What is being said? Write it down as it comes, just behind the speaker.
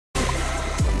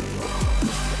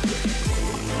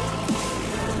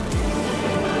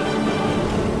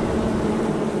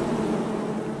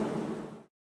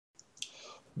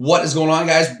What is going on,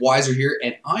 guys? Wiser here,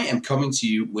 and I am coming to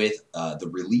you with the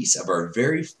release of our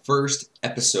very first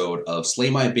episode of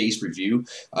Slay My Base Review.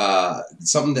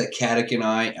 Something that Kadijk and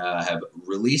I have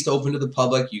released open to the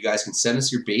public. You guys can send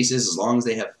us your bases as long as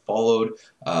they have followed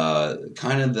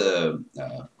kind of the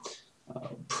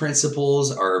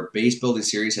principles our base building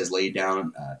series has laid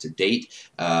down to date.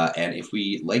 And if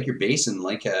we like your base and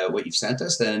like what you've sent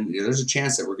us, then there's a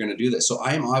chance that we're going to do this. So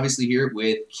I am obviously here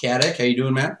with Kadijk. How you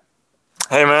doing, man?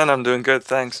 Hey man, I'm doing good,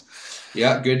 thanks.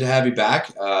 Yeah, good to have you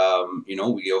back. We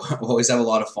always have a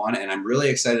lot of fun, and I'm really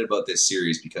excited about this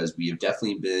series because we have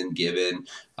definitely been given,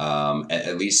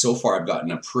 at least so far, I've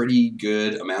gotten a pretty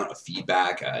good amount of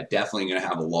feedback. Definitely going to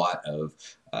have a lot of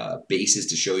bases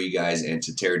to show you guys and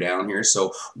to tear down here.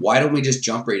 So why don't we just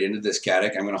jump right into this,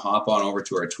 Kadijk? I'm going to hop on over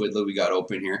to our Twiddler we got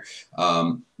open here.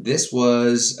 This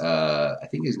was, I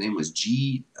think his name was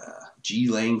G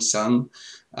Lang Sung.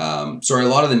 Sorry, a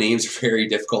lot of the names are very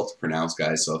difficult to pronounce,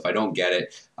 guys. So if I don't get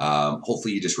it,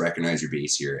 hopefully you just recognize your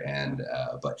base here. And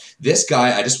but this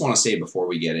guy, I just want to say before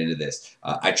we get into this,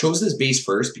 I chose this base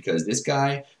first because this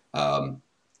guy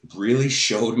really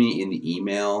showed me in the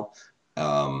email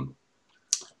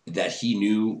that he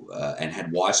knew and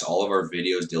had watched all of our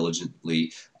videos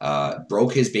diligently,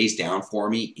 broke his base down for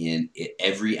me in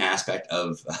every aspect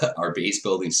of our base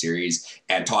building series,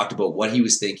 and talked about what he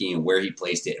was thinking and where he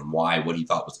placed it and why, what he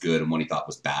thought was good and what he thought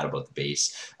was bad about the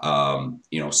base. One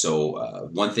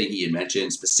thing he had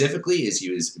mentioned specifically is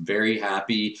he was very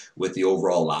happy with the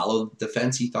overall Lalo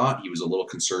defense. He thought he was a little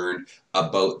concerned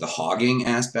about the hogging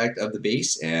aspect of the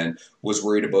base and was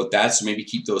worried about that. So maybe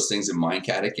keep those things in mind,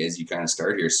 Kadijk, as you kind of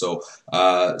start here. So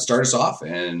start us off,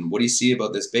 and what do you see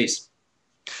about this base?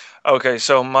 Okay,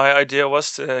 so my idea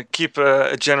was to keep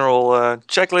a general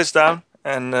checklist down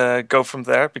and go from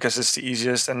there because it's the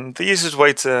easiest and the easiest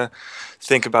way to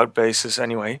think about bases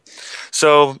anyway.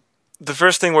 So the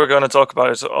first thing we're going to talk about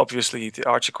is obviously the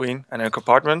Archer Queen and her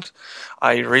compartment.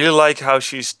 I really like how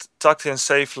she's tucked in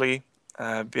safely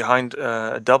behind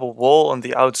a double wall on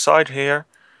the outside here,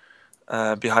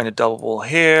 behind a double wall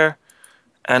here,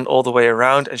 and all the way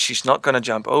around, and she's not going to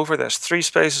jump over. There's 3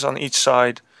 spaces on each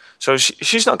side, so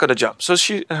she's not going to jump. So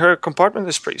her compartment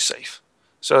is pretty safe.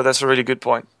 So that's a really good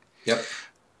point. Yep.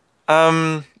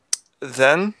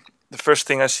 Then the first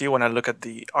thing I see when I look at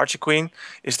the Archer Queen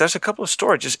is there's a couple of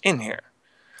storages in here.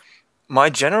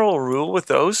 My general rule with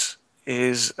those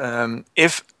is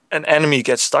if an enemy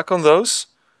gets stuck on those,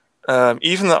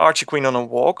 even the Archer Queen on a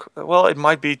walk, well, it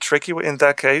might be tricky in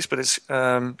that case, but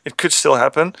it could still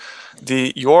happen.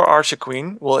 Your Archer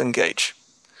Queen will engage.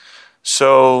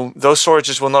 So those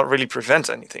storages will not really prevent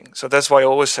anything. So that's why I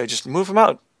always say just move them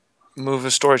out. Move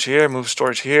a storage here, move a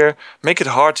storage here. Make it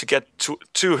hard to get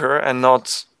to her and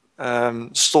not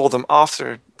stall them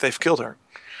after they've killed her.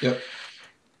 Yep.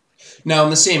 Now,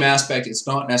 in the same aspect, it's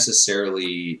not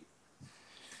necessarily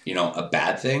a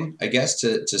bad thing, I guess,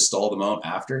 to stall them out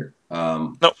after.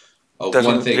 No,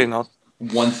 definitely not.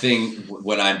 One thing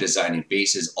when I'm designing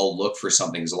bases, I'll look for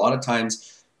something, because a lot of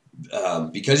times,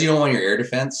 because you don't want your air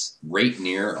defense right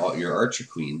near your Archer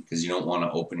Queen, because you don't want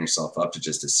to open yourself up to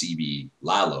just a CB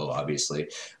Lalo, obviously.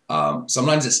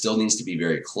 Sometimes it still needs to be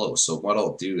very close. So what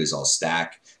I'll do is I'll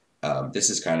stack. This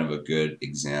is kind of a good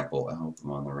example. I hope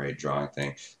I'm on the right drawing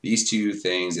thing. These two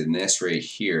things and this right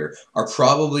here are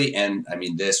probably, and I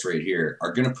mean this right here,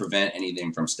 are going to prevent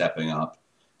anything from stepping up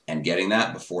and getting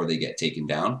that before they get taken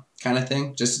down, kind of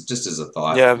thing. Just as a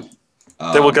thought. Yeah,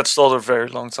 they will get stalled a very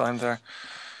long time there.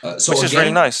 Which is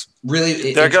really nice.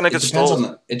 Really, they're going to get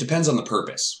stalled. It depends on the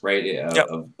purpose, right?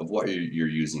 Of what you're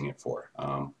using it for.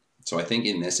 So I think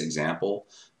in this example,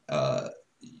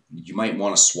 you might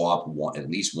want to swap at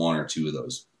least 1 or 2 of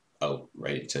those out,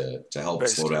 right, to help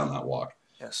slow down that walk.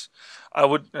 Yes, I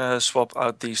would swap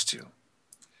out these 2.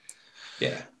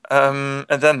 Yeah. And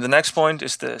then the next point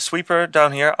is the sweeper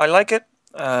down here. I like it.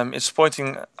 It's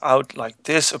pointing out like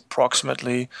this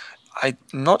approximately. I'm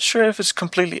not sure if it's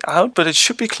completely out, but it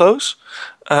should be close.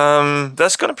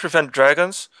 That's going to prevent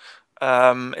dragons.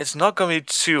 It's not going to be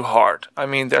too hard. I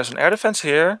mean, there's an air defense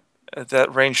here.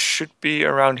 That range should be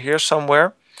around here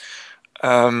somewhere.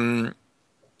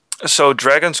 So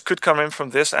dragons could come in from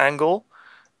this angle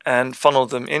and funnel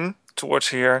them in towards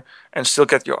here and still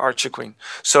get your Archer Queen.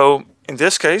 So in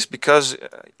this case, because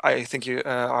I think you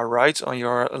are right on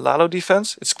your Lalo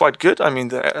defense, it's quite good. I mean,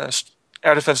 the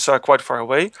air defenses are quite far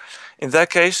away. In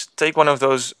that case, take one of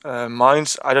those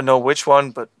mines, I don't know which one,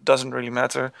 but doesn't really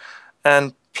matter,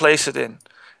 and place it in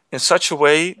such a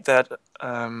way that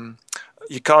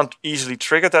you can't easily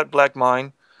trigger that black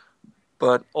mine,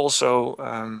 but also,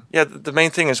 yeah, the main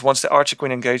thing is once the archer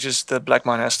queen engages, the black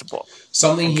mine has to block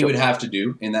Something and he kill would it. have to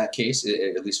do in that case,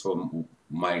 at least from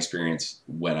my experience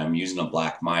when I'm using a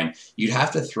black mine, you'd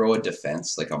have to throw a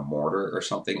defense like a mortar or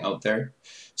something out there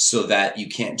so that you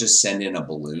can't just send in a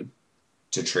balloon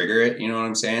to trigger it. You know what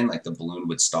I'm saying? Like the balloon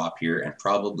would stop here and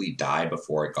probably die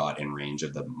before it got in range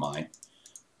of the mine.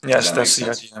 Does Yes, that make that's the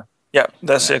sense? idea. Yeah,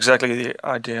 that's Yeah. exactly the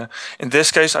idea. In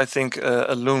this case, I think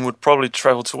a loon would probably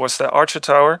travel towards the archer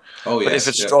tower, Oh, but if yes.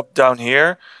 it's Yep. dropped down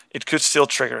here, it could still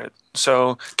trigger it.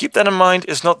 So keep that in mind.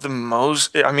 It's not the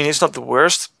most, I mean, it's not the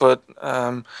worst, but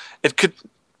it could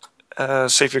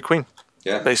save your queen,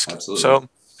 Yeah, basically. absolutely. So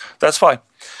that's fine.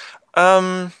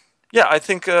 Um, yeah, I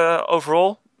think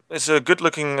overall it's a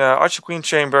good-looking archer queen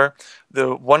chamber.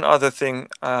 The one other thing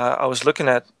I was looking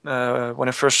at when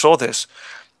I first saw this,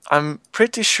 I'm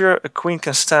pretty sure a queen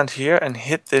can stand here and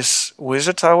hit this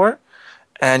wizard tower,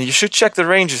 and you should check the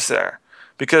ranges there,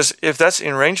 because if that's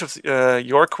in range of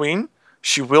your queen,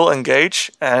 she will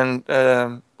engage and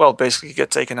well, basically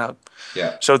get taken out.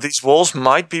 Yeah, So these walls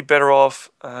might be better off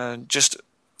just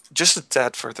a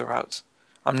tad further out.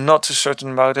 I'm not too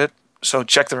certain about it, so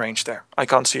check the range there. I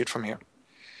can't see it from here.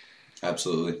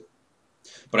 absolutely.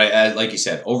 But I like you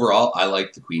said, overall, I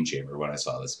like the Queen Chamber when I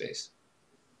saw the space.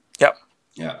 Yeah,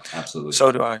 Yeah, absolutely.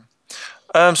 so do I.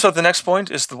 So the next point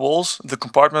is the walls, the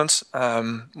compartments.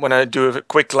 When I do a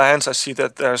quick glance, I see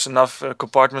that there's enough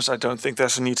compartments. I don't think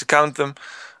there's a need to count them.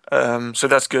 So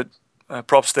that's good.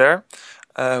 Props there.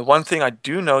 One thing I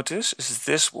do notice is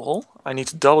this wall. I need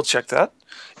to double check that.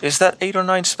 Is that 8 or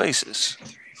 9 spaces? 3,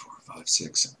 4, 5,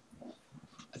 6.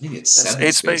 I think it's That's 7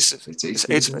 eight spaces. spaces. It's 8 It's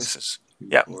eight spaces. spaces. 3,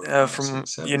 Yeah. 4, 5, From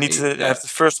 6, you 7, need 8. to Yeah, have the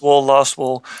first wall, last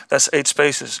wall. That's 8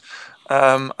 spaces.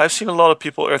 I've seen a lot of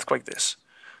people earthquake this,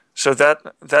 so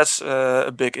that's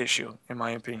a big issue in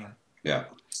my opinion. yeah,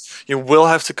 You will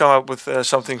have to come up with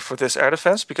something for this air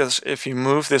defense, because if you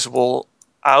move this wall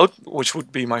out, which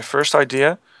would be my first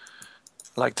idea,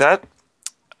 like that,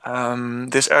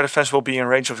 this air defense will be in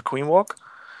range of the queen walk.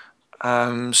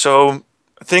 So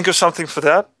think of something for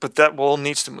that, but that wall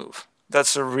needs to move.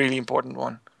 That's a really important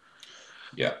one.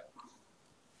 yeah.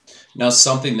 Now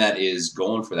something that is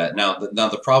going for that. Now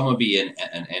the problem would be an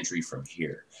entry from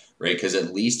here, right? Because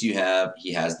at least he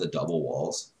has the double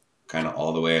walls, kind of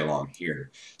all the way along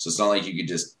here. So it's not like you could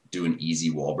just do an easy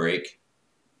wall break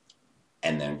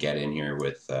and then get in here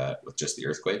with just the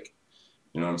earthquake.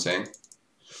 You know what I'm saying?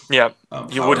 Yeah,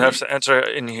 you would However, have to enter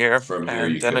in here, from here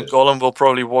and you then a could. golem will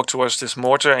probably walk towards this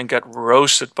mortar and get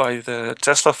roasted by the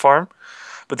Tesla farm.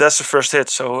 But that's the first hit,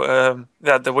 so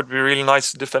yeah, that would be really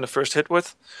nice to defend the first hit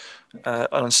with.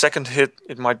 On a second hit,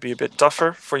 it might be a bit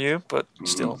tougher for you, but Mhm.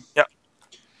 still, yeah.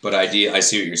 But I see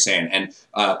what you're saying. And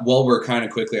while we're kind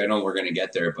of quickly, I know we're going to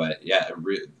get there, but yeah,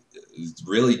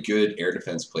 really good air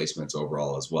defense placements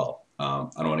overall as well. I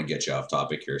don't want to get you off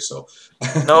topic here, so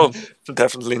No,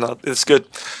 definitely not. It's good.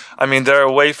 I mean, they're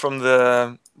away from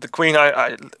the queen.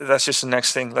 That's just the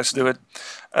next thing. Let's do it.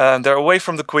 They're away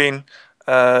from the queen.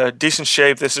 Decent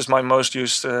shape. This is my most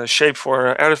used shape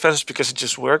for air defense because it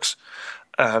just works.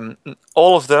 Um,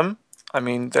 all of them. I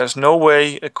mean, there's no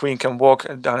way a queen can walk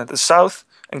down at the south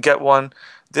and get one.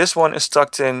 This one is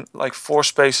tucked in like 4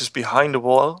 spaces behind the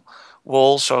wall,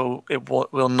 so it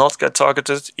will not get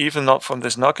targeted, even not from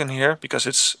this knock in here, because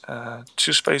it's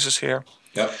 2 spaces here.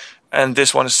 yep, And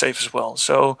this one is safe as well.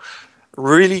 So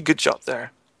really good job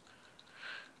there.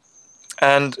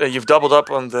 And you've doubled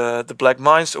up on the black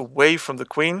mines away from the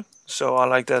queen, so I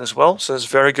like that as well. So it's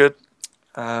very good.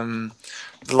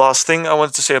 The last thing I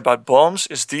wanted to say about bombs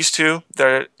is these two.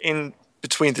 They're in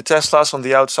between the Teslas on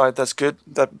the outside. That's good.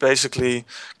 That basically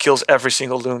kills every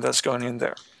single loon that's going in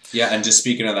there. yeah. And just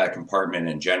speaking of that compartment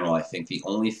in general, I think the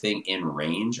only thing in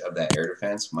range of that air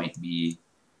defense might be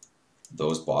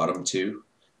those bottom two.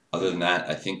 Other than that,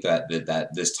 I think that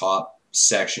this top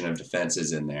section of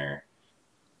defenses in there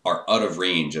are out of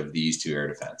range of these two air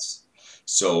defense.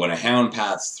 So when a hound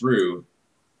paths through,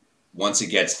 once it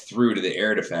gets through to the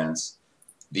air defense,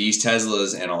 these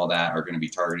Teslas and all that are going to be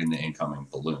targeting the incoming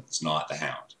balloons, not the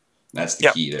hound. That's the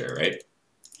Yeah, key there, right?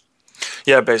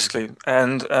 yeah, basically.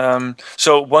 And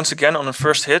so once again, on the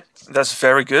first hit, that's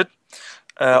very good.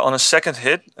 On a second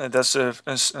hit, that's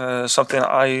something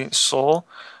I saw.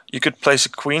 You could place a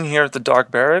queen here at the dark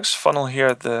barracks, funnel here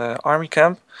at the army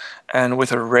camp, and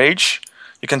with a rage,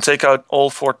 you can take out all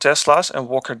 4 Teslas and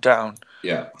walk her down,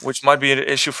 Yeah. which might be an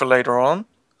issue for later on.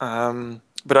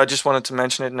 But I just wanted to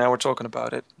mention it. Now we're talking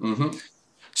about it. Mm-hmm.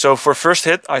 So for first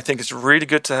hit, I think it's really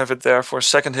good to have it there. For a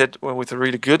second hit with a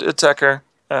really good attacker,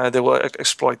 they will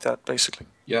exploit that basically.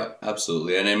 Yeah,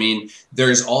 absolutely. And I mean,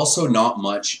 there's also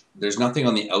there's nothing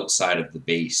on the outside of the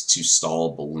base to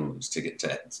stall balloons to get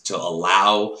to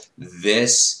allow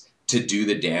this to do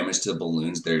the damage to the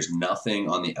balloons. There's nothing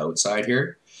on the outside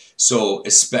here. So,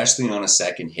 especially on a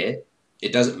second hit,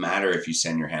 it doesn't matter if you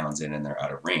send your hounds in and they're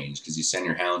out of range, because you send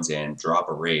your hounds in, drop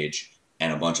a rage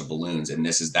and a bunch of balloons, and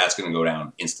that's going to go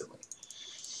down instantly.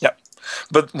 Yeah,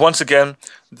 but once again,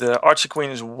 the Archer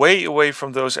Queen is way away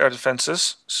from those air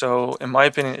defenses, so in my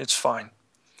opinion, it's fine.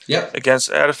 Yeah.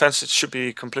 Against air defense, it should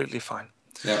be completely fine.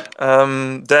 Yeah.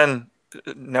 Then,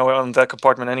 now we're on that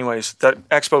compartment anyways. That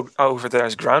Expo over there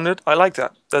is grounded. I like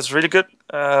that. That's really good.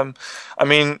 I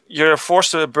mean, you're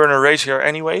forced to burn a rage here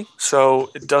anyway,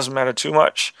 so it doesn't matter too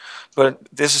much. But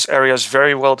this area is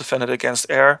very well defended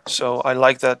against air, so I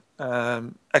like that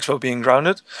Expo being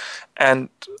grounded. And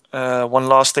one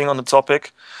last thing on the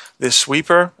topic, this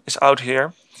sweeper is out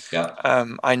here. Yeah.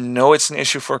 I know it's an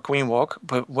issue for Queen Walk,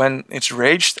 but when it's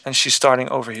raged and she's starting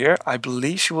over here, I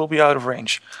believe she will be out of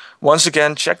range. Once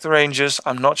again, check the ranges.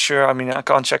 I'm not sure. I mean, I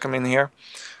can't check them in here.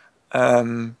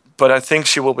 But I think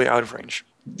she will be out of range.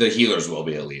 The healers will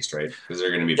be, at least, right? Because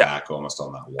they're going to be back almost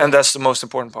on that wall. And that's the most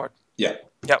important part. Yeah.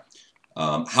 Yeah.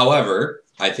 However,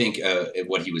 I think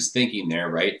what he was thinking there,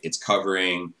 right? It's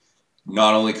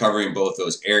not only covering both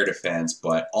those air defense,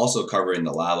 but also covering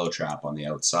the Lalo trap on the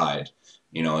outside.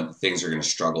 You know, things are going to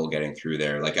struggle getting through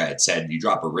there. Like I had said, you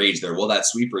drop a rage there. Well, that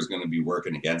sweeper is going to be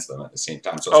working against them at the same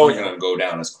time. So it's not going to go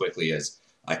down as quickly as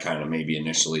I kind of maybe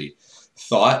initially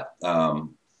thought.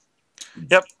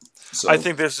 Yep. So I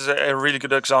think this is a really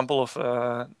good example of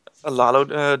a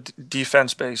Lalo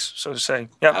defense base, so to say.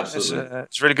 Yeah, absolutely.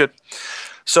 It's really good.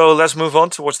 So let's move on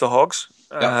towards the hogs.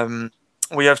 Yep.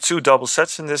 We have 2 double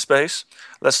sets in this base.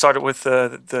 Let's start it with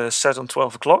the set on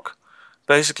 12 o'clock,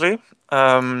 basically.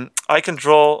 I can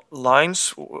draw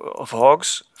lines of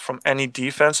hogs from any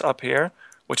defense up here,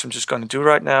 which I'm just going to do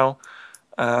right now.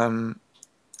 And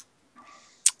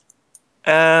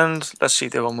let's see,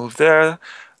 they will move there.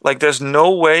 Like, there's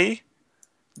no way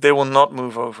they will not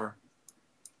move over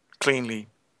cleanly.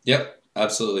 Yep,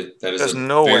 absolutely. That is there's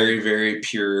no very, way. very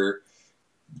pure,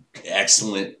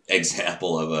 excellent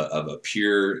example of a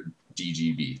pure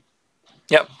DGB.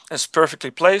 Yep, it's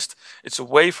perfectly placed. It's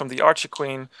away from the Archer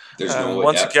Queen. There's no way.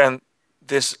 Once again,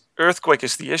 this earthquake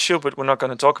is the issue, but we're not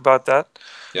going to talk about that.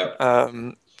 Yep.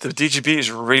 The DGB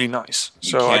is really nice.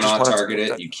 You cannot target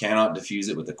it. You cannot defuse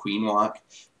it with a Queen Walk.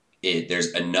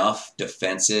 There's enough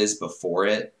defenses before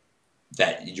it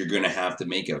that you're going to have to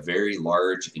make a very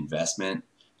large investment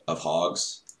of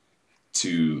hogs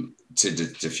to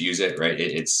diffuse it, right?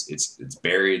 It's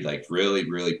buried, like really,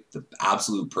 really the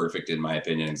absolute perfect, in my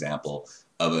opinion, example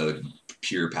of a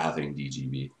pure pathing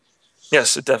DGB.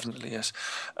 Yes, it definitely is.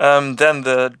 Then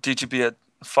the DGB at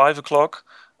 5 o'clock.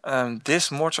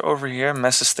 This mortar over here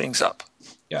messes things up.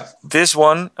 Yeah. This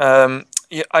one,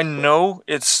 yeah, I know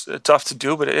it's tough to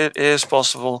do, but it is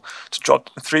possible to drop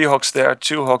 3 hogs there,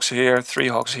 2 hogs here, 3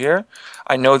 hogs here.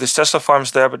 I know this Tesla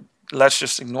farm's there, but let's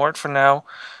just ignore it for now.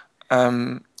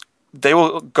 They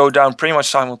will go down pretty much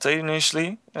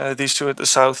simultaneously, these 2 at the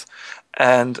south,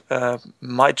 and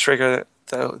might trigger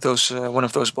one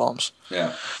of those bombs.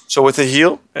 Yeah. So with the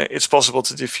heal, it's possible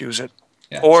to defuse it.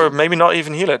 Yeah, or maybe not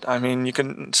even heal it. I mean, you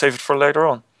can save it for later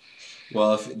on.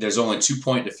 Well, if there's only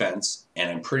 2-point defense, and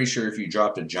I'm pretty sure if you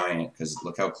dropped a giant, because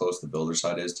look how close the builder's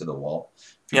hut is to the wall.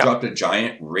 If you dropped a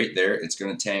giant right there, it's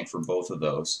going to tank for both of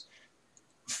those.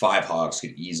 5 hogs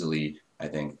could easily, I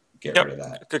think, get rid of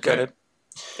that. Could get it.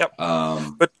 Yep.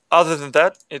 But other than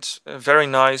that, it's a very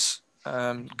nice,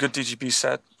 good DGB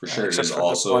set. For sure, it is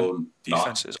also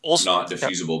not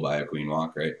diffusable by a Queen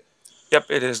Walk, right? Yep,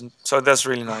 it isn't. So that's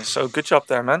really nice. So good job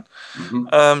there, man.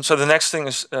 Mm-hmm. So the next thing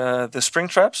is the spring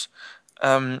traps.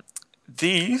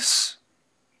 These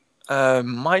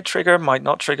might trigger, might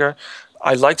not trigger.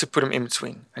 I like to put them in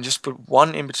between and just put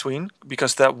one in between,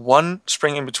 because that one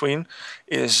spring in between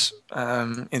is,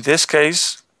 in this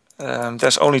case,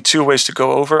 there's only 2 ways to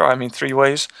go over. I mean, 3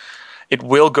 ways. It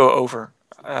will go over.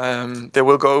 They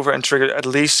will go over and trigger at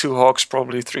least 2 hogs,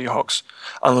 probably 3 hogs,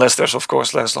 unless there's of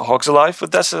course less hogs alive.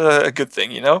 But that's a good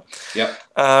thing, you know. Yeah.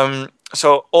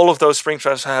 So all of those spring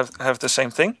traps have the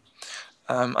same thing.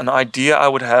 An idea I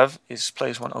would have is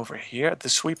place one over here at the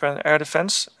sweeper and air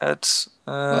defense at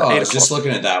 8 I was just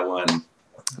looking at that one.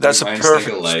 That's a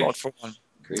perfect spot for one.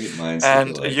 Great minds.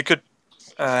 And you could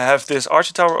have this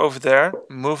archer tower over there,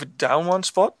 move it down 1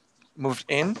 spot, move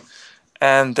it in,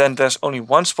 and then there's only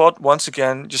 1 spot. Once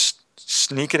again, just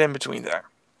sneak it in between there.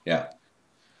 Yeah.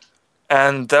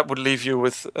 And that would leave you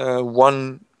with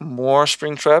 1 more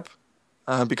spring trap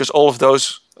because all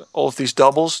of these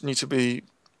doubles need to be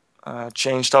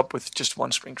changed up with just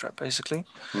one spring trap, basically.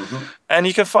 Mm-hmm. And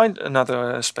you can find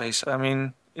another space. I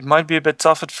mean, it might be a bit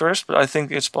tough at first, but I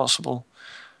think it's possible.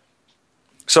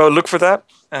 So look for that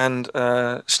and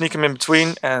sneak them in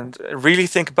between, and really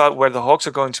think about where the hogs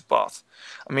are going to path.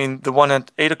 I mean, the one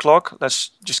at 8 o'clock,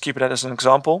 let's just keep it as an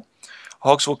example.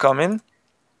 Hogs will come in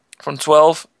from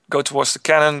 12, go towards the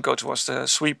cannon, go towards the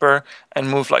sweeper, and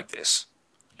move like this.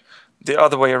 The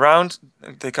other way around,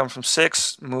 they come from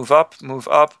 6, move up, move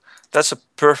up. That's a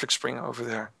perfect spring over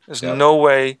there. There's Yep. no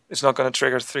way it's not going to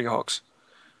trigger 3 hogs.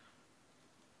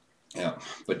 Yeah,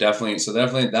 but definitely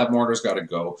that mortar's got to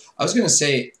go. I was gonna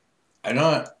say, I'm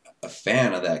not a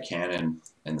fan of that cannon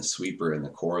and the sweeper and the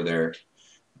core there,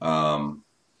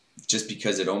 just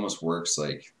because it almost works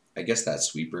like, I guess that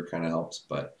sweeper kind of helps,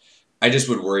 but I just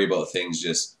would worry about things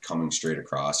just coming straight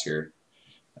across here.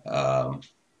 I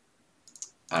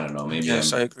don't know. Maybe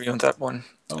Yes, I agree on that one.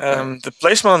 okay. The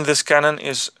placement on this cannon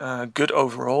is good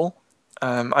overall.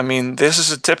 I mean, this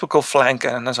is a typical flank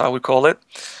cannon, as I would call it.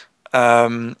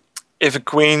 If a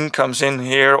queen comes in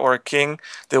here or a king,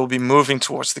 they will be moving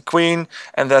towards the queen,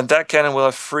 and then that cannon will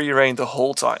have free reign the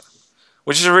whole time,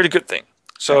 which is a really good thing.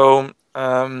 So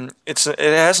it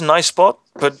has a nice spot,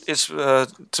 but it's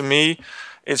to me,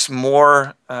 it's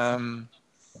more. I'm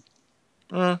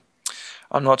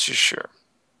not too sure.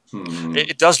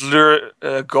 It does lure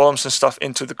golems and stuff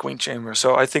into the queen chamber,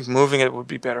 so I think moving it would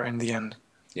be better in the end.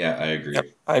 Yeah, I agree. Yep,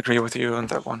 I agree with you on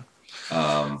that one.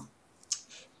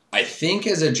 I think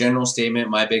as a general statement,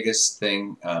 my biggest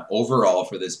thing overall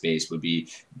for this base would be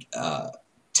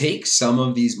take some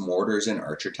of these mortars and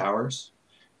archer towers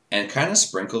and kind of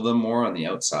sprinkle them more on the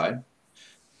outside.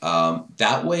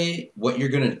 That way, what you're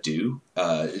going to do,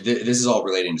 this is all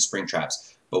relating to spring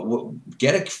traps, but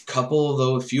get a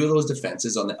few of those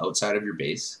defenses on the outside of your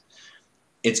base.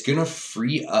 It's going to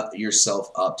free up yourself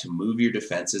up to move your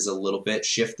defenses a little bit,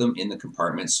 shift them in the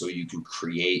compartments so you can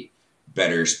create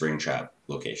better spring trap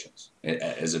locations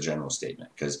as a general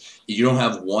statement, because you don't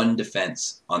have one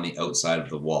defense on the outside of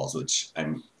the walls, which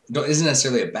isn't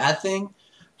necessarily a bad thing.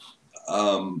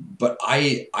 But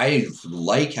I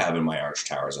like having my arch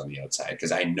towers on the outside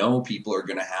because I know people are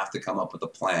going to have to come up with a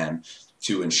plan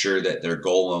to ensure that their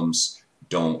golems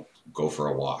don't go for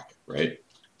a walk, right?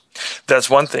 That's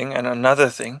one thing, and another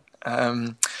thing.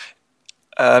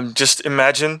 Just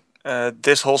imagine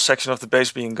this whole section of the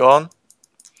base being gone.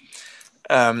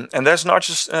 And there's an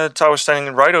archer tower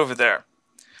standing right over there.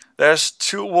 There's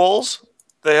 2 walls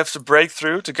they have to break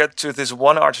through to get to this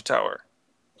one archer tower.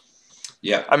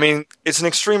 Yeah. I mean, it's an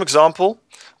extreme example,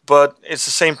 but it's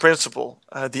the same principle.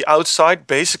 The outside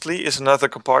basically is another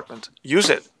compartment. Use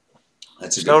it.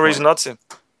 There's no reason not to.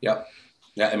 Yeah.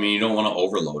 Yeah, I mean, you don't want to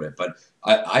overload it, but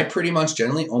I pretty much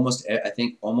generally I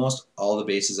think almost all the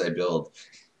bases I build,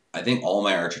 I think all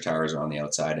my archer towers are on the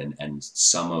outside and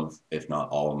some of, if not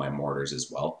all of my mortars as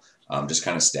well, just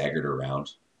kind of staggered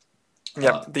around.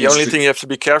 Yeah, the only thing you have to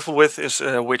be careful with is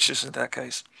witches in that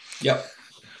case. Yep.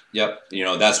 Yep. You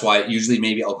know, that's why usually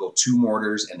maybe I'll go 2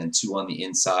 mortars and then 2 on the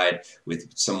inside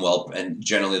with some and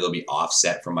generally they'll be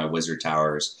offset from my wizard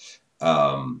towers.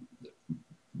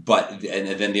 But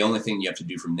then the only thing you have to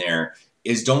do from there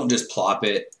is don't just plop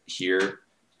it here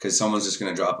because someone's just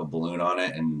going to drop a balloon on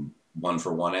it and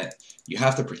 1-for-1 it. You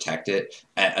have to protect it.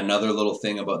 Another little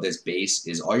thing about this base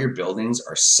is all your buildings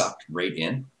are sucked right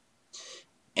in.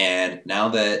 And now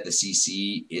that the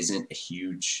CC isn't a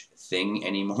huge thing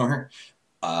anymore,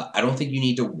 I don't think you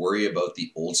need to worry about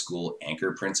the old school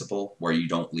anchor principle where you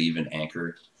don't leave an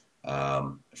anchor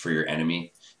for your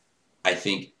enemy. I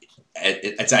think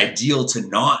it's ideal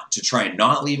to try and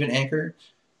not leave an anchor,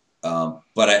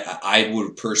 but I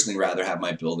would personally rather have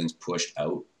my buildings pushed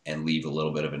out and leave a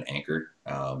little bit of an anchor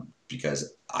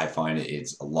because I find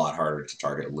it's a lot harder to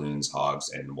target loons, hogs,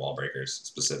 and wall breakers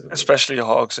specifically. Especially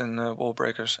hogs and wall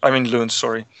breakers. I mean loons,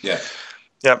 sorry. Yeah.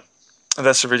 Yeah.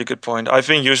 That's a really good point. I've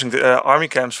been using the army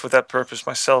camps for that purpose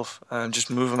myself. Just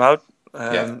move them out.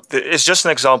 It's just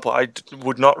an example. I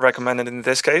would not recommend it in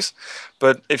this case.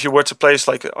 But if you were to place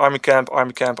like army camp,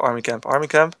 army camp, army camp, army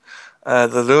camp,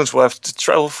 the loons will have to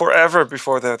travel forever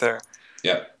before they're there.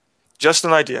 Yeah. Just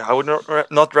an idea. I would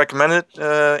not recommend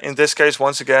it in this case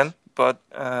once again, but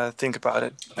think about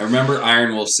it. I remember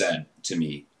Iron Wolf said to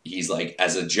me, he's like,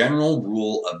 as a general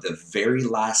rule of the very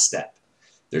last step,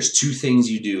 there's 2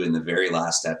 things you do in the very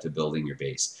last step to building your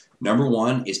base. Number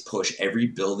 1 is push every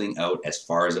building out as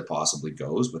far as it possibly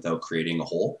goes without creating a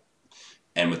hole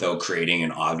and without creating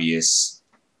an obvious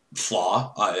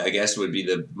flaw, I guess would be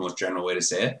the most general way to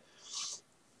say it.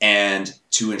 And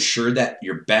to ensure that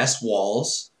your best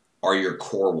walls are your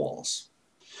core walls.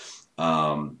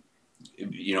 Um,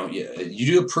 you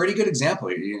do a pretty good example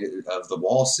of the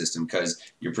wall system because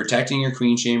you're protecting your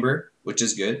queen chamber, which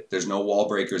is good. There's no wall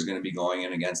breakers going to be going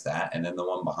in against that, and then the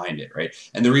one behind it, right?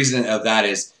 And the reason of that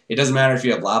is it doesn't matter if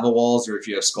you have lava walls or if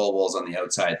you have skull walls on the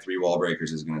outside. 3 wall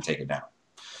breakers is going to take it down.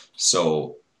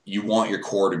 So you want your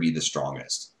core to be the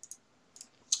strongest.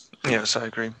 Yes, I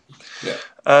agree.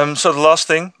 Yeah. So the last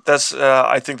thing, that's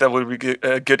I think that would be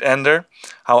a good ender.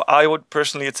 How I would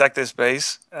personally attack this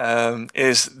base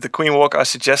is the queen walk I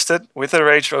suggested with the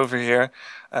rage over here,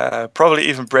 probably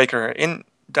even break her in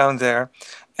down there,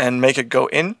 and make it go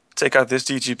in, take out this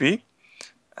DGB.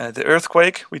 The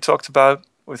earthquake we talked about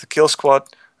with the kill squad,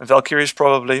 Valkyries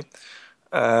probably,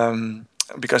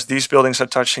 because these buildings are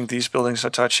touching, these buildings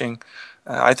are touching.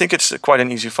 I think it's quite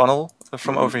an easy funnel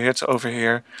from over here to over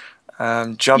here.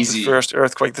 Jump Easy. the first,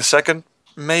 earthquake the second,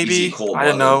 maybe. Easy cold I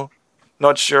don't know.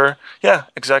 Not sure. Yeah,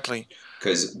 exactly.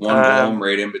 Because one golem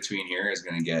right in between here is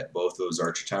going to get both those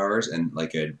archer towers, and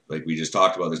like we just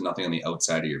talked about, there's nothing on the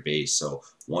outside of your base. So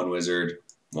one wizard,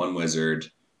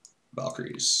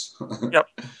 Valkyries. Yep.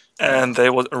 And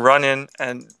they will run in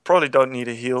and probably don't need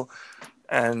a heal.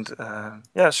 And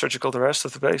yeah, surgical the rest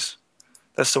of the base.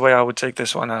 That's the way I would take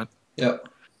this one out. Yep.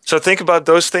 So think about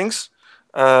those things.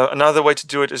 Another way to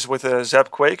do it is with a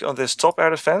Zap Quake on this top air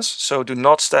defense. So do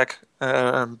not stack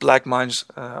black mines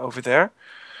over there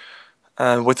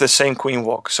with the same queen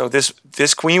walk. So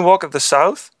this queen walk at the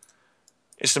south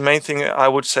is the main thing I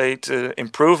would say to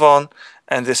improve on,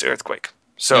 and this earthquake.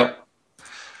 So yep.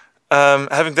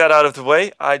 Having that out of the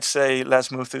way, I'd say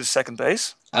let's move to the second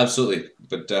base. Absolutely.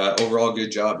 But overall,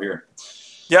 good job here.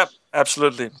 Yep,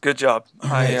 absolutely. Good job.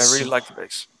 Right, I really like the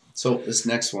base. So this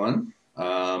next one,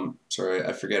 sorry,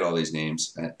 I forget all these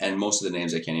names, and most of the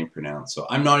names I can't even pronounce. So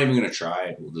I'm not even going to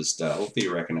try. We'll just hopefully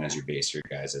you recognize your base here,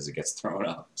 guys, as it gets thrown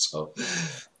up. So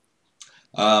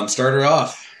start her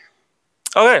off.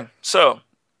 Okay, so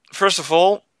first of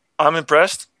all, I'm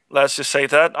impressed. Let's just say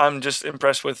that. I'm just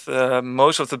impressed with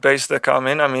most of the bases that come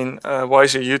in. I mean,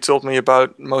 Wiser, you told me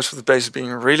about most of the bases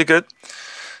being really good.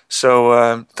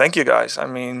 So thank you, guys. I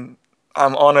mean,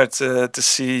 I'm honored to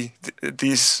see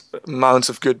these amounts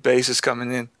of good bases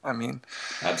coming in. I mean,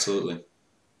 absolutely.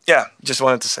 Yeah, just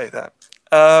wanted to say that.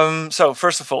 So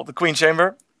first of all, the Queen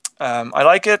Chamber. I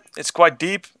like it. It's quite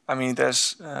deep. I mean,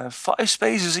 there's 5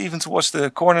 spaces even towards the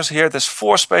corners here. There's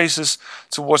 4 spaces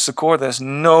towards the core. There's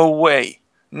no way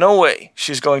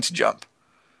she's going to jump.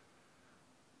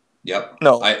 Yep.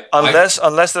 No, unless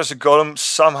there's a golem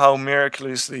somehow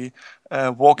miraculously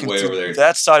walking to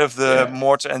that side of the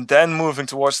mortar and then moving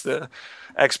towards the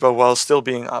expo while still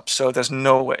being up. So there's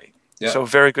no way. Yep. So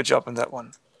very good job on that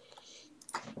one.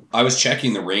 I was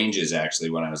checking the ranges actually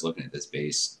when I was looking at this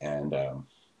base and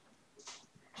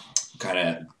kind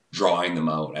of drawing them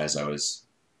out as I was.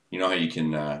 You know how you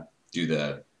can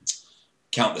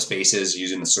count the spaces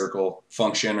using the circle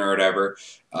function or whatever.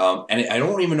 And I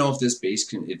don't even know if this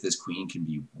queen can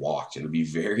be walked. It would be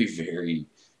very, very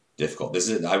difficult.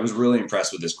 I was really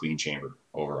impressed with this queen chamber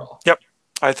overall. Yep,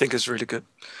 I think it's really good.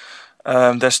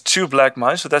 There's 2 black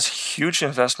mines, so that's a huge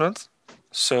investment.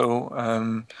 So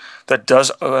that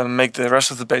does make the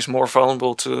rest of the base more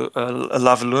vulnerable to a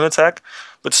lava loon attack.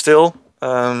 But still,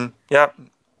 I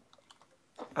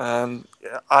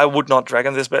would not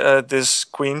dragon this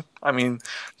queen. I mean,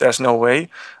 there's no way.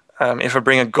 If I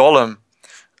bring a golem,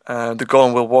 the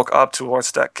golem will walk up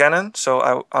towards that cannon.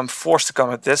 So I'm forced to come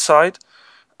at this side.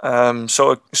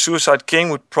 So a Suicide King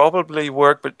would probably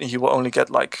work, but he will only get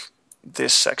like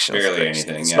this section. Barely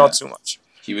anything. It's not too much.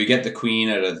 He would get the queen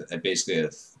at basically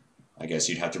I guess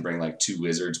you'd have to bring like 2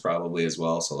 wizards probably as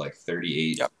well. So like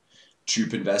 38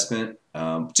 troop investment,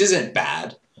 which isn't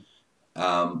bad.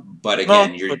 But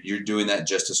again, you're doing that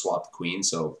just to swap the queen.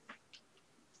 So.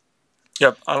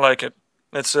 Yep, I like it.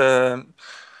 It's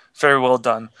very well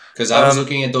done. Because I was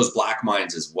looking at those black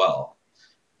mines as well.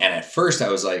 And at first I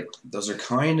was like, those are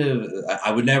kind of,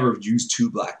 I would never use 2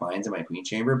 black mines in my queen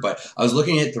chamber, but I was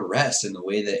looking at the rest and the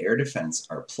way the air defense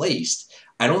are placed.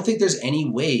 I don't think there's any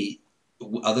way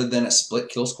other than a split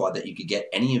kill squad that you could get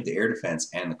any of the air defense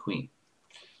and the queen.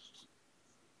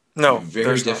 No.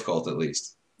 Very difficult at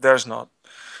least. There's not.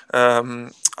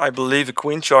 I believe a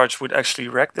queen charge would actually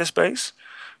wreck this base,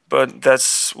 but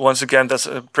that's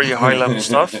a pretty high level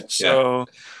stuff. So,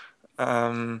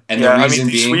 and I mean,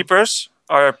 these sweepers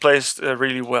are placed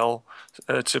really well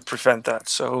to prevent that.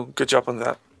 So good job on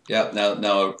that. Yeah.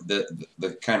 Now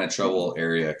the kind of trouble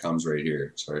area comes right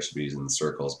here. Sorry, I should be using the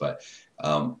circles, but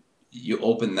you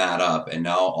open that up, and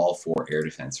now all 4 air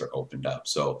defense are opened up.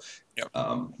 So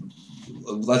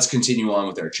let's continue on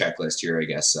with our checklist here, I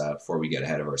guess, before we get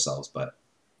ahead of ourselves. But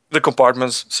The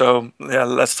compartments. So yeah,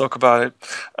 let's talk about it.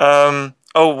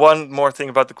 One more thing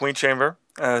about the queen chamber.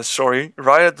 Sorry,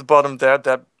 right at the bottom there,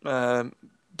 that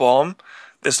bomb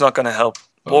is not going to help.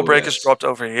 Wall Oh breakers yes. dropped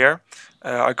over here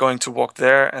are going to walk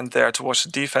there and there towards the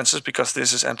defenses because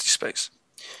this is empty space.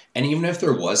 And even if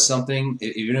there was something,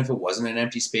 even if it wasn't an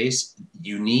empty space,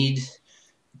 you need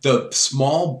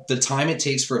the time it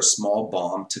takes for a small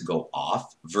bomb to go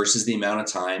off versus the amount of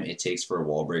time it takes for a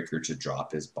wall breaker to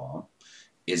drop his bomb.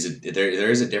 There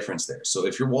is a difference there. So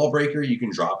if your wall breaker you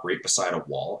can drop right beside a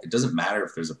wall, it doesn't matter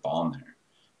if there's a bomb there.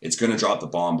 It's going to drop the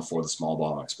bomb before the small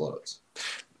bomb explodes.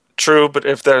 True, but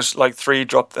if there's like three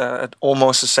dropped at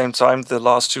almost the same time, the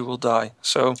last two will die.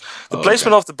 So the Oh, okay.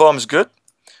 placement of the bomb is good.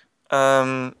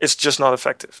 It's just not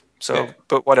effective. Okay. So,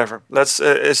 but whatever. Let's.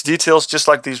 It's details, just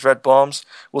like these red bombs.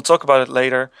 We'll talk about it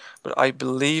later. But I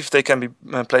believe they can be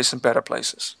placed in better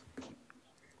places.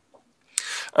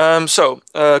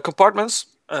 Compartments.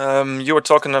 You were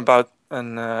talking about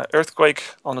an earthquake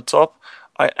on the top.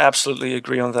 I absolutely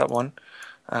agree on that one,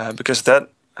 because that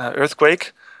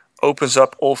earthquake opens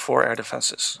up all four air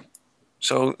defenses.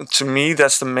 So to me,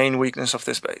 that's the main weakness of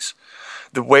this base.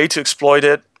 The way to exploit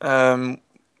it,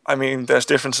 I mean, there's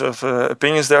difference of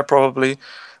opinions there probably,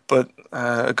 but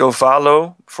Go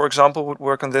Valo, for example, would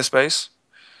work on this base.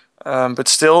 But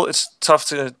still, it's tough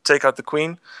to take out the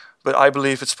queen. But I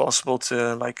believe it's possible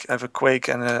to like have a quake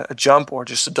and a jump, or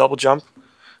just a double jump.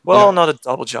 Well, Yeah. not a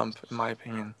double jump in my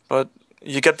opinion, but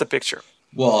you get the picture.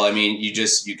 Well, I mean, you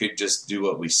could just do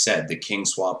what we said: the king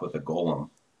swap with a golem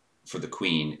for the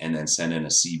queen, and then send in a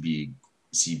CB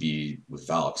with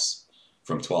Valks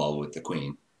from 12 with the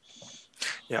queen.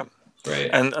 Yeah.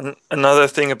 Right. And another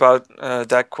thing about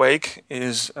that quake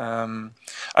is,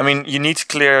 I mean, you need to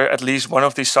clear at least one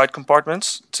of these side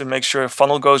compartments to make sure a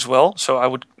funnel goes well. So I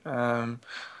would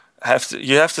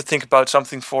you have to think about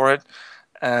something for it,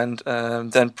 and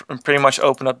then pretty much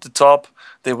open up the top.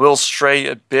 They will stray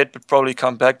a bit, but probably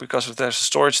come back because of there's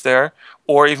storage there,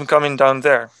 or even coming down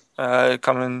there,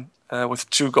 coming with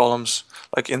two golems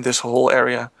like in this whole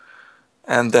area,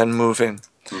 and then move in.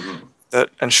 Mm-hmm. That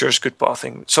ensures good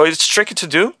pathing. So it's tricky to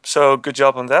do. So good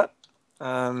job on that.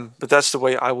 But that's the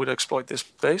way I would exploit this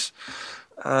base,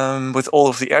 with all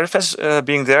of the air defense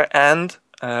being there, and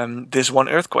this one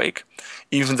earthquake,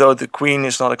 even though the queen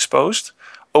is not exposed,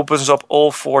 opens up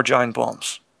all four giant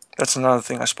bombs. That's another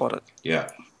thing I spotted. Yeah.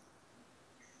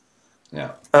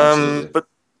 Yeah. Absolutely. But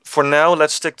for now,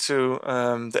 let's stick to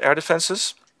the air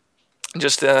defenses.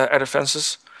 Just the air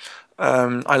defenses.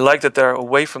 I like that they're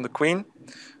away from the queen.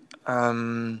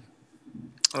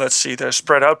 Let's see, they're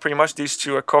spread out pretty much. These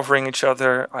two are covering each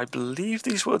other. I believe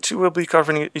these two will be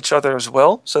covering each other as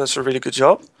well. So that's a really good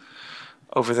job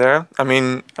over there. I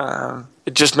mean,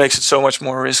 it just makes it so much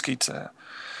more risky to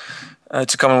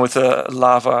come in with a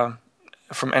lava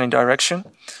from any direction.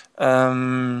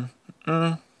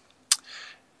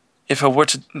 If I were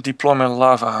to deploy my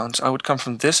lava hounds, I would come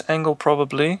from this angle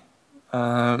probably,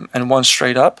 and one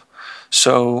straight up.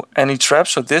 So any trap,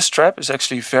 so this trap is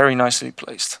actually very nicely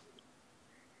placed.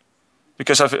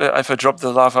 Because if I drop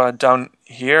the lava down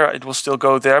here, it will still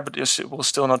go there, but it will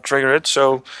still not trigger it.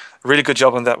 So really good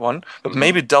job on that one. But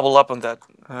maybe double up on that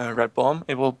red bomb.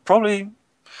 It will probably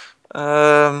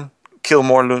kill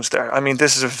more loons there. I mean,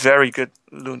 this is a very good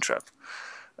loon trap.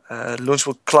 Loons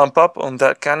will clump up on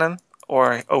that cannon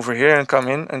or over here and come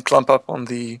in and clump up on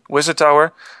the wizard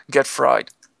tower, get fried.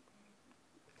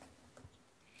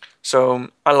 So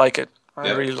I like it.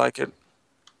 I really like it.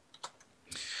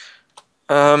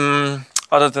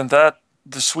 Other than that,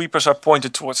 the sweepers are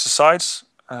pointed towards the sides,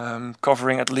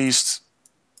 covering at least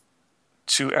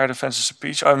two air defenses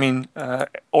each. I mean,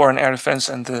 or an air defense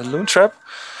and the loon trap.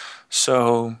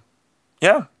 So,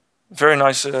 yeah, very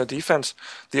nice defense.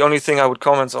 The only thing I would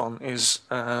comment on is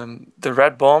the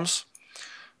red bombs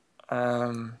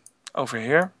over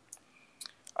here.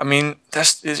 I mean,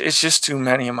 it's just too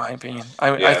many in my opinion.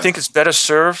 I think it's better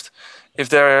served if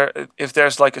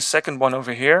there's like a second one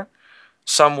over here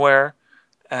somewhere,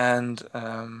 and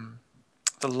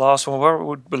the last one, where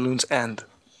would balloons end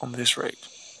on this rate?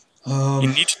 You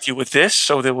need to deal with this,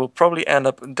 so they will probably end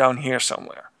up down here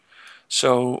somewhere.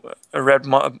 So a red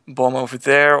bomb over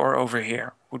there or over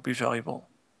here would be valuable.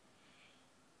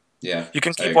 Yeah, you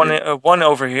can keep one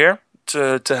over here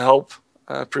to help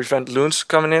prevent loons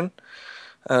coming in,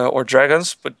 or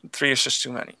dragons, but three is just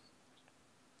too many.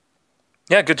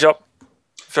 Yeah, good job.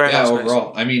 Very nice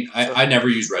overall, I mean, I never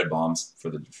use red bombs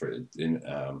for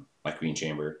my queen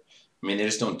chamber. I mean, they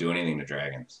just don't do anything to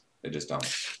dragons. They just don't.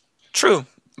 True,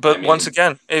 I But once mean,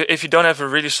 again, if you don't have a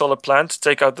really solid plan to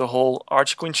take out the whole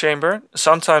Archer-Queen chamber,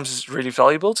 sometimes it's really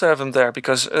valuable to have them there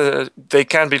because they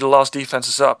can be the last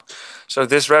defenses up. So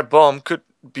this red bomb could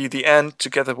be the end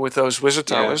together with those wizard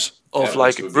yeah, towers yeah, of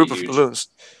like which a would be group of huge. balloons.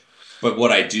 But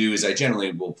what I do is I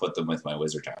generally will put them with my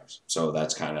wizard towers. So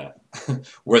that's kind of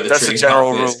where the That's the trade off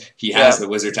general is. rule. He has Yeah, the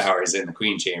wizard towers in the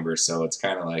queen chamber, so it's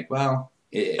kind of like, well,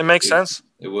 it makes sense.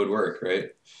 it would work, right?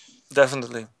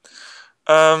 Definitely.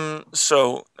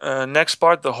 Next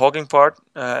part, the hogging part.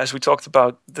 As we talked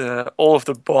about, the all of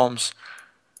the bombs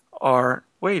are.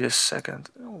 Wait a second.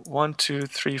 1, 2,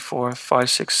 3, 4, 5,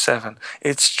 6, 7.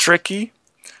 It's tricky,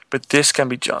 but this can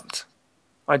be jumped.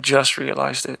 I just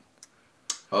realized it.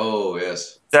 Oh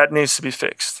yes, That needs to be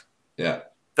fixed. yeah,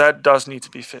 That does need to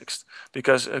be fixed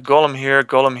because a golem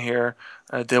here,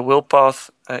 they will path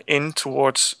in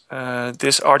towards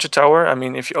this archer tower. I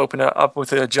mean, if you open it up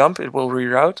with a jump, it will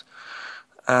reroute.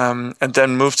 And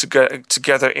then move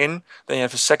together in. Then you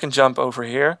have a second jump over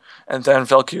here, and then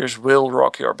Valkyries will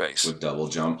rock your base. with double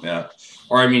jump, yeah.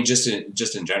 Or I mean, just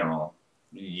in general,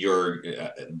 you're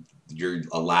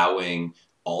allowing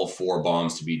all 4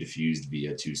 bombs to be diffused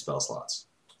via 2 spell slots.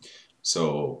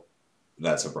 So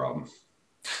that's a problem.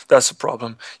 That's a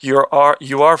problem. You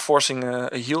are forcing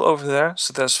a heal over there,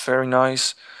 so that's very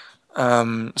nice.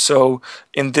 So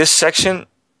in this section,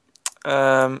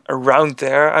 around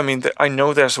there, I mean, I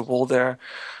know there's a wall there,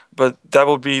 but that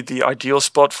would be the ideal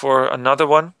spot for another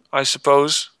one, I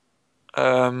suppose.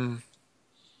 But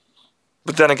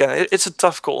then again, it's a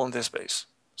tough call on this base.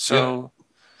 So Yep.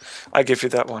 I give you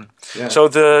that one. Yeah. So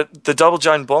the double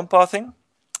giant bomb pathing,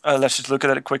 let's just look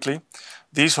at it quickly.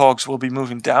 These hogs will be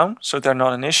moving down, so they're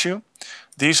not an issue.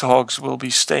 These hogs will be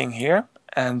staying here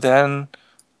and then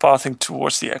pathing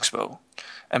towards the expo.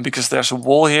 And because there's a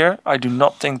wall here, I do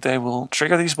not think they will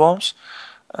trigger these bombs.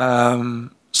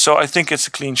 So I think it's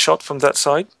a clean shot from that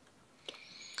side.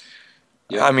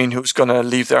 Yep. I mean, who's gonna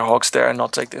leave their hogs there and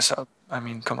not take this out? I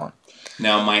mean, come on.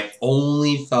 Now, my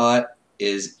only thought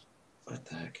is, what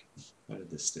the heck? Why did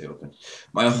this stay open?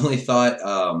 My only thought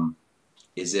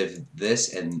is if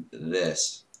this and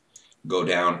this go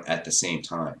down at the same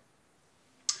time.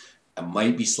 I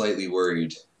might be slightly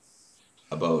worried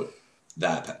about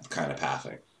that kind of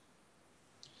pathing.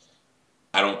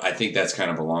 I think that's kind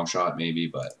of a long shot, maybe,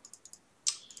 but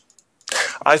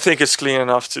I think it's clean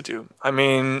enough to do. I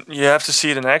mean, you have to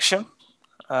see it in action.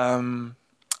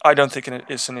 I don't think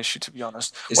it's an issue, to be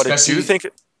honest. What I do think...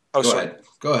 Oh, sorry.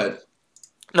 Go ahead.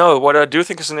 No, what I do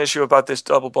think is an issue about this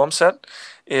double bomb set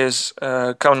is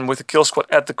coming with a kill squad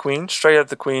at the queen, straight at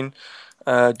the queen,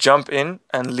 jump in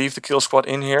and leave the kill squad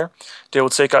in here. They will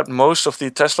take out most of the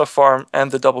Tesla farm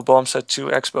and the double bomb set to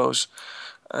expos,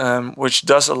 which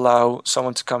does allow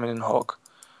someone to come in and hog.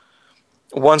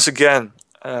 Once again,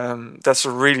 that's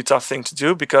a really tough thing to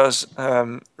do because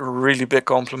really big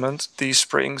compliment. These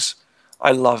springs,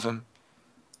 I love them.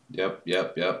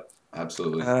 Yep.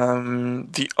 Absolutely.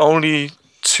 The only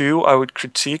 2 I would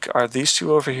critique are these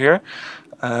 2 over here.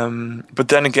 But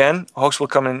then again, hogs will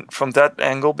come in from that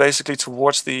angle basically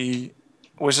towards the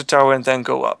wizard tower and then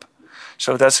go up.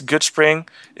 So that's a good spring.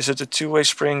 Is it a 2-way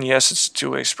spring? Yes, it's a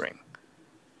 2-way spring.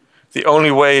 The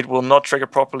only way it will not trigger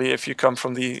properly if you come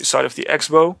from the side of the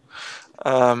X-bow.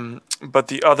 But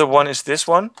the other one is this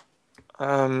one.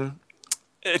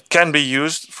 It can be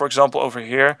used, for example, over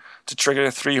here to trigger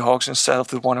 3 hogs instead of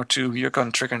the 1 or 2 you're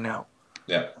going to trigger now.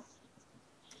 Yeah.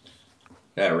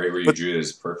 Yeah, right where you drew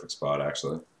is a perfect spot,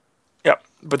 actually. Yeah,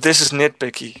 but this is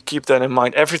nitpicky. Keep that in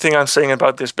mind. Everything I'm saying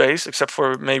about this base, except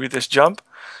for maybe this jump,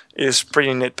 is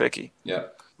pretty nitpicky. Yeah.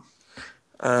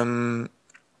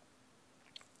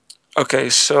 Okay,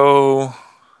 so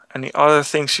any other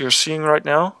things you're seeing right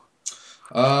now?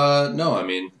 No, I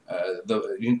mean,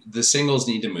 the singles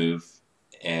need to move,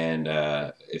 and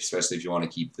especially if you want to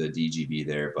keep the DGB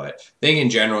there. But I think in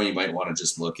general, you might want to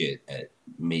just look at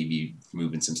maybe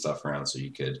moving some stuff around so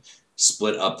you could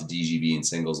split up the DGB and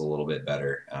singles a little bit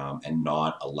better, and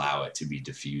not allow it to be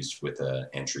diffused with an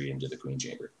entry into the queen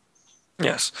chamber.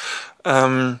 Yes.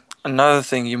 Another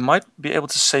thing, you might be able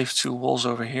to save 2 walls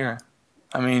over here.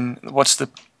 I mean, what's the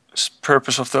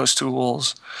purpose of those 2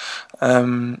 walls?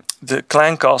 The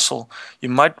clan castle, you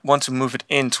might want to move it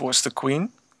in towards the queen.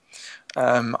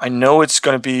 I know it's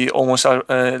going to be almost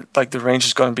like the range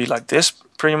is going to be like this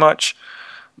pretty much,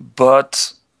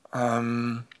 but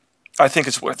I think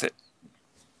it's worth it.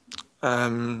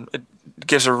 It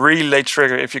gives a really late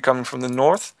trigger if you're coming from the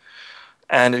north,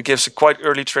 and it gives a quite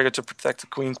early trigger to protect the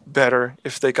queen better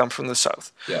if they come from the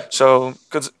south. Yeah. So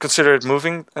consider it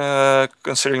moving,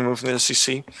 considering moving the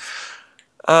CC.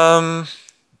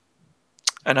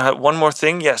 And I have one more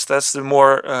thing. Yes, that's the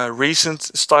more recent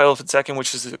style of attacking,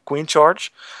 which is the queen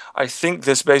charge. I think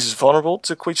this base is vulnerable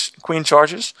to queen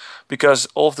charges because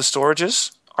all of the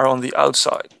storages are on the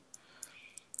outside.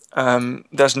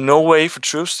 There's no way for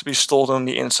troops to be stalled on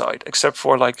the inside, except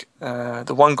for like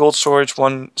the one gold storage,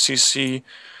 one CC,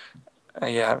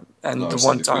 yeah, And and the obviously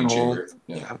one the town queen hall. chamber.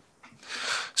 Yeah. Yeah.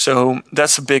 So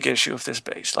that's a big issue of this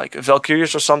base. Like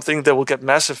Valkyries or something, they will get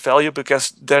massive value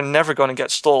because they're never going to get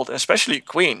stalled, especially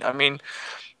Queen. I mean,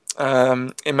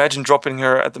 imagine dropping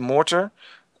her at the mortar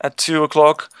at 2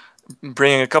 o'clock,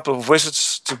 bringing a couple of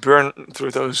wizards to burn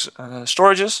through those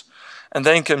storages, and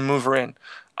then you can move her in.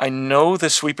 I know the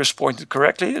sweeper's pointed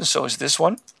correctly, and so is this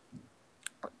one.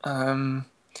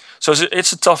 So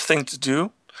it's a tough thing to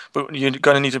do, but you're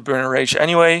gonna need to burn a rage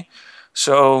anyway.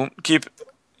 So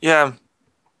yeah,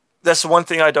 that's the one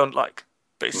thing I don't like,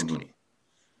 basically.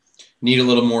 Need a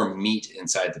little more meat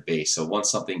inside the base. So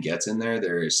once something gets in there,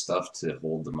 there is stuff to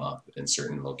hold them up in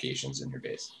certain locations in your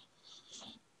base.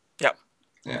 Yeah.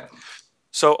 Yeah.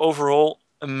 So overall,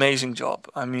 amazing job.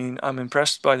 I mean, I'm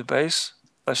impressed by the base.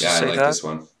 Let's Yeah, just I say like that. this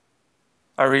one.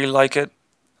 I really like it.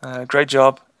 Great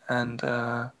job. And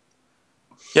yeah,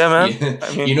 man. Yeah. I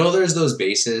You mean, know, there's those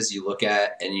bases you look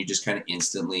at and you just kind of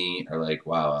instantly are like,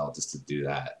 wow, I'll just do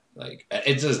that. Like,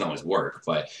 it doesn't always work,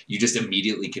 but you just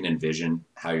immediately can envision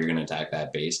how you're going to attack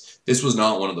that base. This was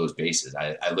not one of those bases.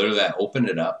 I literally opened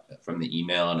it up from the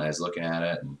email and I was looking at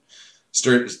it and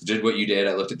did what you did.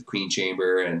 I looked at the queen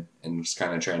chamber and was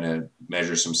kind of trying to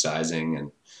measure some sizing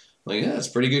and like, yeah, it's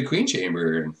pretty good queen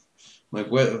chamber. And I'm like,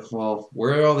 what? Well,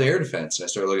 where are all the air defense? And I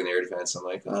started looking at the air defense. I'm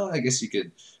like, oh, I guess you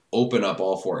could open up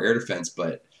all 4 air defense,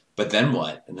 but then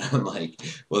what? And I'm like,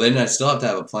 well, then I still have to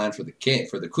have a plan for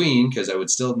the queen because I would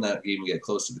still not even get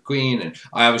close to the queen. And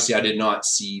I did not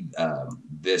see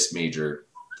this major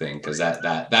thing because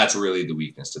that's really the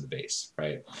weakness to the base,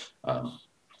 right?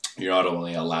 You're not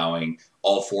only allowing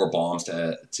all 4 bombs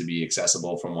to be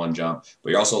accessible from one jump, but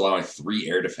you're also allowing 3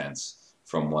 air defense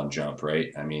from one jump,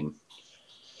 right? I mean,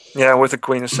 yeah, with the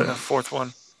queen is a fourth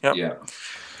one. Yep. yeah.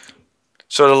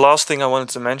 So the last thing I wanted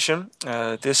to mention,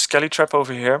 this skelly trap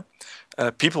over here,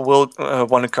 people will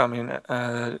want to come in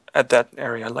at that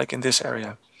area, like in this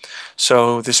area.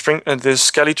 So this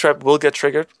skelly trap will get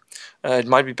triggered. It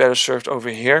might be better served over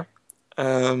here.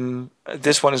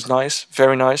 This one is nice,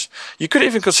 very nice. You could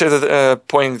even consider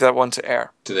pointing that one to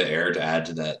air. To the air to add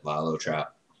to that Lalo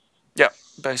trap. Yeah,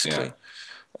 basically.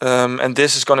 Yeah. And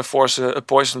this is going to force a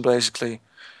poison, basically.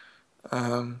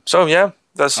 So yeah,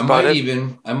 that's about it. I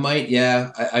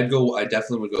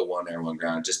definitely would go 1 air, 1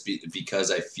 ground, just because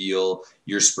I feel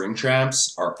your spring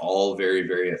traps are all very,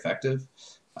 very effective,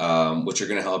 which are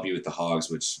going to help you with the hogs,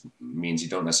 which means you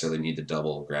don't necessarily need the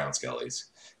double ground skellies.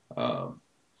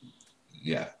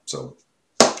 Yeah, so,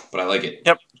 but I like it.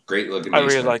 Yep. Great looking. I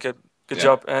really like it. Good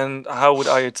job. And how would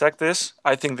I attack this?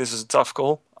 I think this is a tough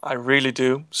call. I really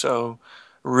do. So,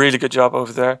 really good job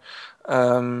over there.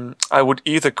 I would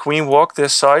either queen walk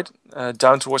this side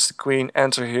down towards the queen,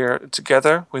 enter here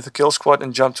together with the kill squad,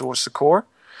 and jump towards the core.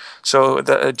 So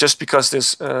just because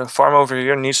this farm over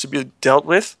here needs to be dealt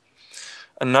with.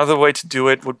 Another way to do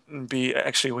it would be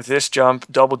actually with this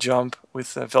jump, double jump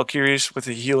with Valkyries with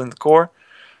the heal in the core,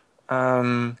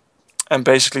 and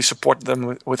basically support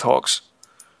them with hogs.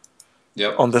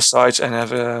 Yep. On the sides and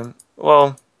have a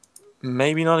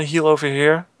maybe not a heal over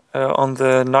here on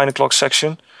the 9 o'clock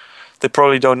section. They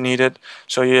probably don't need it,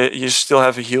 so you still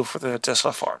have a heal for the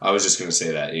Tesla farm. I was just going to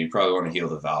say that you probably want to heal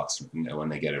the Valks when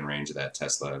they get in range of that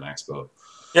Tesla and Expo.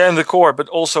 Yeah, in the core, but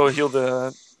also heal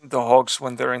the hogs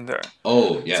when they're in there.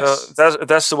 Oh yes. So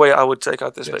that's the way I would take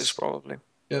out this base probably.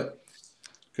 Yep.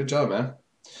 Good job, man.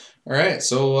 All right,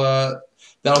 so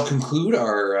that'll conclude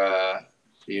our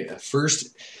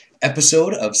first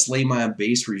episode of Slay My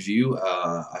Base review.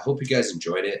 I hope you guys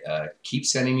enjoyed it. Keep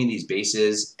sending me these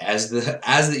bases as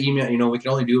the email. You know, we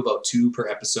can only do about 2 per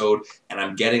episode, and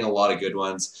I'm getting a lot of good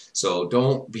ones. So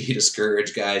don't be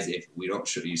discouraged, guys, if we don't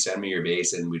show you. Send me your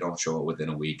base and we don't show it within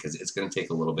a week because it's going to take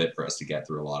a little bit for us to get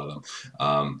through a lot of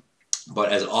them.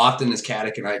 But as often as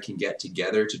Kadijk and I can get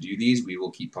together to do these, we will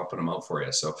keep pumping them out for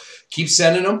you. So keep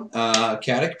sending them.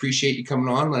 Kadijk, appreciate you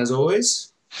coming on as always.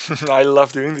 I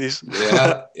love doing these.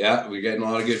 yeah, we're getting a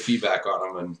lot of good feedback on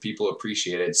them, and people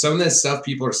appreciate it. Some of this stuff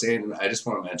people are saying, I just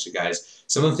want to mention, guys,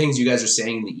 some of the things you guys are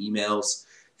saying in the emails,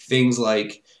 things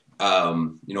like,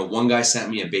 one guy sent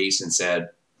me a base and said,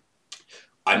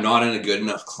 I'm not in a good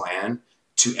enough clan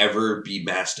to ever be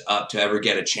matched up, to ever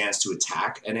get a chance to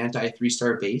attack an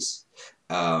anti-3-star base.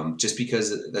 Just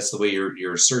because that's the way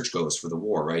your search goes for the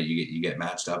war, right? You get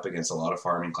matched up against a lot of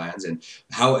farming clans,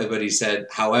 but he said,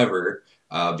 however,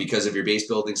 because of your base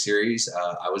building series,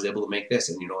 I was able to make this.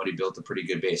 And you know what? He built a pretty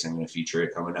good base. I'm going to feature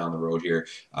it coming down the road here.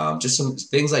 Just some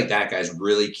things like that, guys,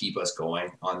 really keep us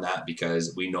going on that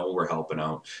because we know we're helping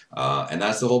out. And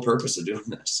that's the whole purpose of doing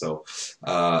this. So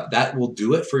that will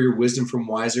do it for your Wisdom from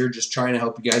Wiser. Just trying to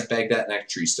help you guys bag that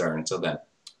next tree star. Until then,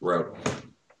 we're out.